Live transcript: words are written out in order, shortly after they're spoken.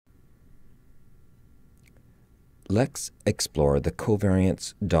Let's explore the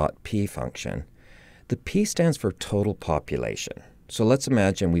COVARIANCE.P function. The P stands for total population. So let's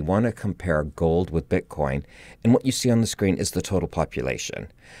imagine we want to compare gold with Bitcoin, and what you see on the screen is the total population.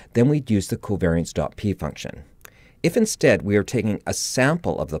 Then we'd use the COVARIANCE.P function. If instead we are taking a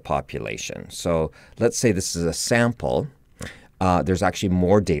sample of the population, so let's say this is a sample, there's actually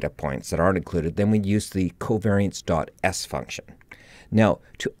more data points that aren't included, then we'd use the covariance.s function. Now,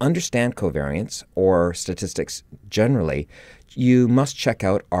 to understand covariance or statistics generally, you must check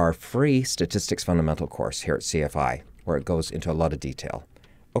out our free Statistics Fundamental course here at CFI, where it goes into a lot of detail.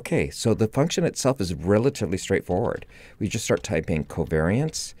 Okay, so the function itself is relatively straightforward. We just start typing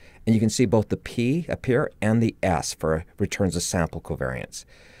covariance, and you can see both the P appear and the S for returns a sample covariance.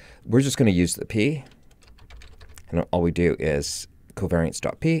 We're just going to use the P, and all we do is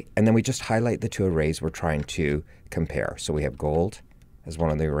covariance.P, and then we just highlight the two arrays we're trying to compare. So we have gold as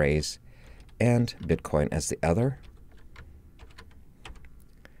one of the arrays and Bitcoin as the other.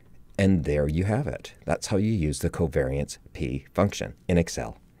 And there you have it. That's how you use the covariance.P function in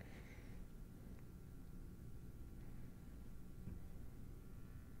Excel.